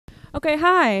Okay,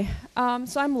 hi.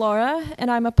 So I'm Laura,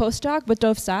 and I'm a postdoc with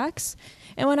Dove Sachs.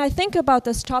 And when I think about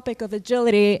this topic of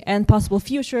agility and possible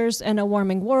futures in a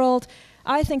warming world,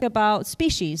 I think about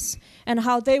species and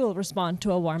how they will respond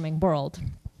to a warming world.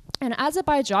 And as a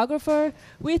biogeographer,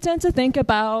 we tend to think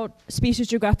about species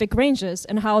geographic ranges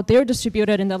and how they're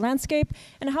distributed in the landscape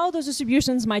and how those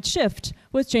distributions might shift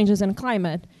with changes in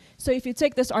climate. So if you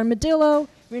take this armadillo,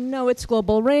 we know its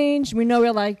global range, we know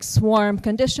it likes warm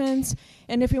conditions,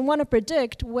 and if we want to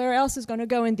predict where else it's going to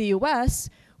go in the US,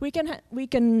 we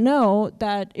can know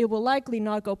that it will likely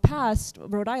not go past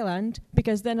Rhode Island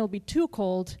because then it'll be too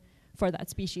cold for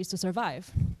that species to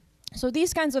survive. So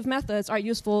these kinds of methods are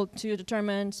useful to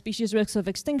determine species risks of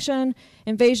extinction,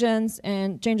 invasions,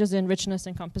 and changes in richness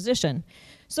and composition.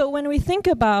 So when we think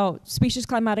about species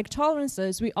climatic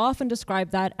tolerances, we often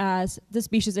describe that as the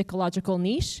species ecological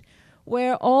niche,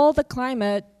 where all the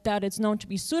climate that is known to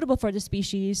be suitable for the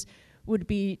species would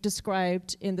be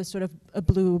described in this sort of a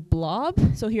blue blob.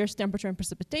 So here's temperature and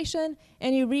precipitation.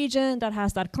 Any region that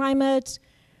has that climate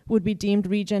would be deemed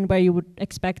region where you would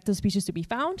expect the species to be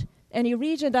found. Any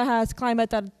region that has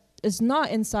climate that is not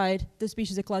inside the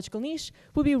species ecological niche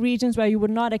would be regions where you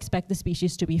would not expect the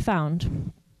species to be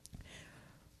found.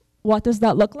 What does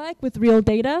that look like with real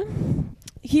data?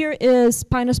 Here is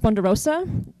Pinus ponderosa.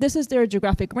 This is their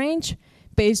geographic range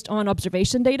based on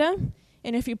observation data.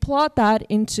 And if you plot that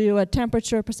into a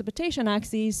temperature precipitation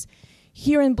axis,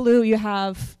 here in blue you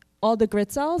have all the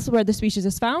grid cells where the species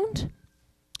is found.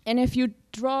 And if you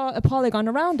draw a polygon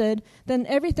around it, then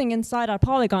everything inside that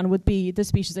polygon would be the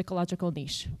species ecological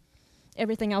niche.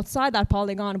 Everything outside that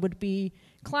polygon would be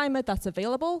climate that's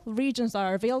available, regions that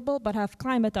are available, but have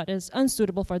climate that is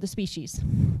unsuitable for the species.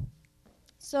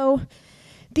 So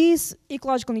these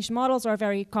ecological niche models are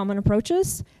very common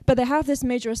approaches, but they have this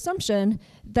major assumption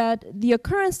that the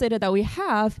occurrence data that we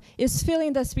have is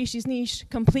filling the species niche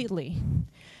completely.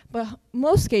 But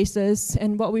most cases,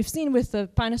 and what we've seen with the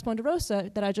Pinus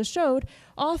ponderosa that I just showed,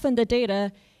 often the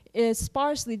data is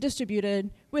sparsely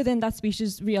distributed within that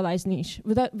species realized niche,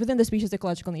 within the species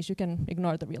ecological niche. You can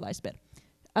ignore the realized bit.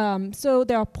 So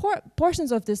there are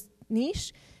portions of this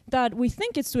niche that we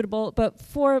think it's suitable, but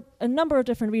for a number of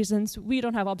different reasons, we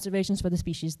don't have observations for the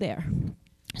species there.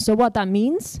 So what that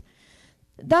means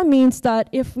that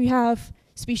if we have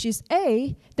species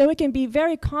A, then we can be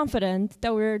very confident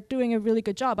that we're doing a really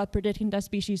good job at predicting that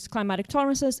species' climatic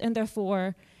tolerances and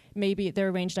therefore maybe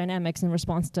their range dynamics in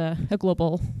response to a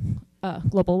global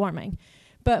warming.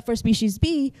 But for species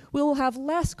B, we will have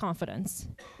less confidence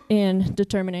in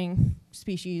determining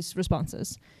species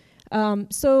responses.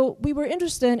 So we were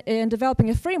interested in developing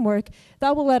a framework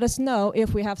that will let us know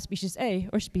if we have species A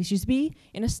or species B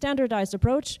in a standardized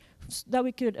approach that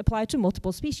we could apply to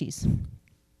multiple species.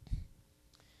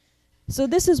 So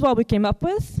this is what we came up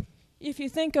with. If you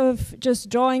think of just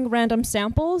drawing random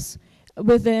samples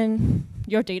within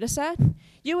your data set,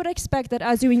 you would expect that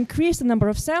as you increase the number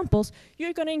of samples,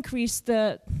 you're going to increase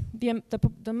the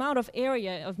amount of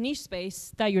area of niche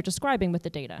space that you're describing with the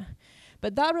data.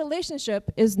 But that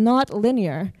relationship is not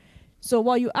linear. So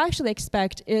what you actually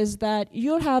expect is that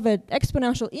you'll have an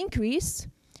exponential increase,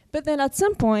 but then at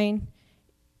some point,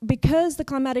 because the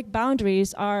climatic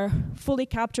boundaries are fully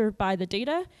captured by the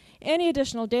data, any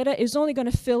additional data is only going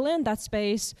to fill in that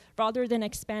space rather than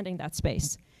expanding that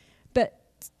space. But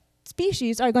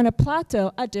species are going to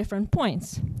plateau at different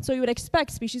points. So you would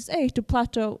expect species A to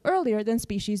plateau earlier than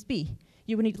species B.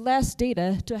 You would need less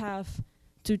data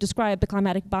to describe the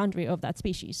climatic boundary of that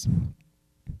species.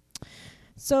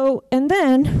 So, and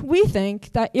then we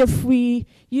think that if we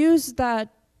use that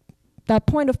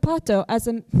point of plateau as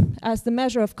the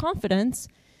measure of confidence,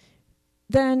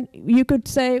 then you could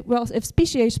say, well, if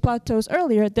species plateaus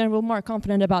earlier, then we're more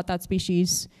confident about that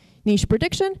species' niche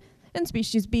prediction, and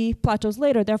species B plateaus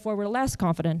later, therefore we're less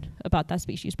confident about that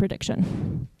species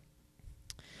prediction.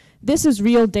 This is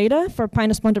real data for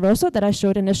Pinus ponderosa that I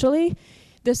showed initially.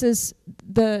 This is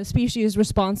the species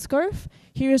response curve.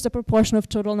 Here's the proportion of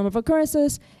total number of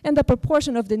occurrences and the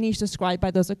proportion of the niche described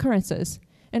by those occurrences.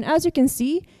 And as you can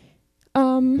see,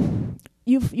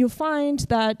 you find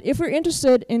that if we're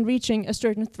interested in reaching a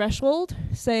certain threshold,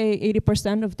 say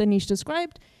 80% of the niche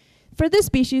described, for this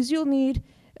species you'll need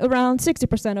around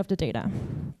 60% of the data.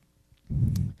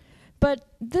 But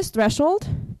this threshold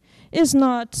is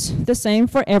not the same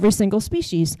for every single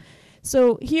species.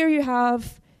 So here you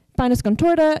have Pinus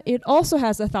contorta. It also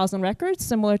has 1,000 records,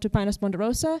 similar to Pinus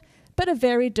ponderosa, but a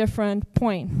very different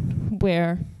point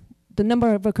where the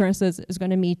number of occurrences is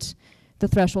going to meet the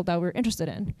threshold that we're interested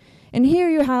in. And here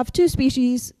you have two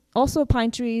species, also pine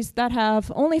trees, that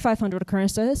have only 500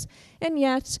 occurrences, and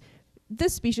yet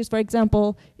this species, for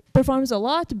example, performs a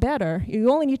lot better.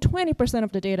 You only need 20%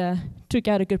 of the data to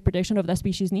get a good prediction of that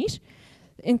species niche,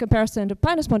 in comparison to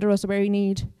Pinus ponderosa, where you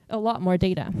need a lot more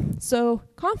data. So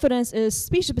confidence is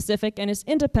species-specific and is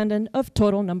independent of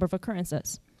total number of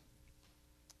occurrences.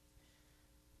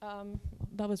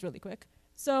 That was really quick.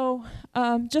 So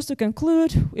just to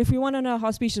conclude, if we want to know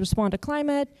how species respond to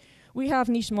climate, we have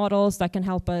niche models that can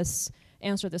help us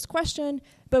answer this question,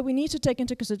 but we need to take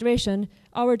into consideration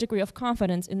our degree of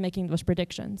confidence in making those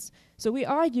predictions. So we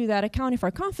argue that accounting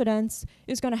for confidence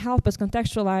is going to help us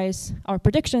contextualize our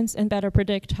predictions and better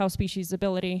predict how species'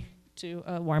 ability to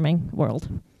a warming world.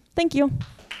 Thank you.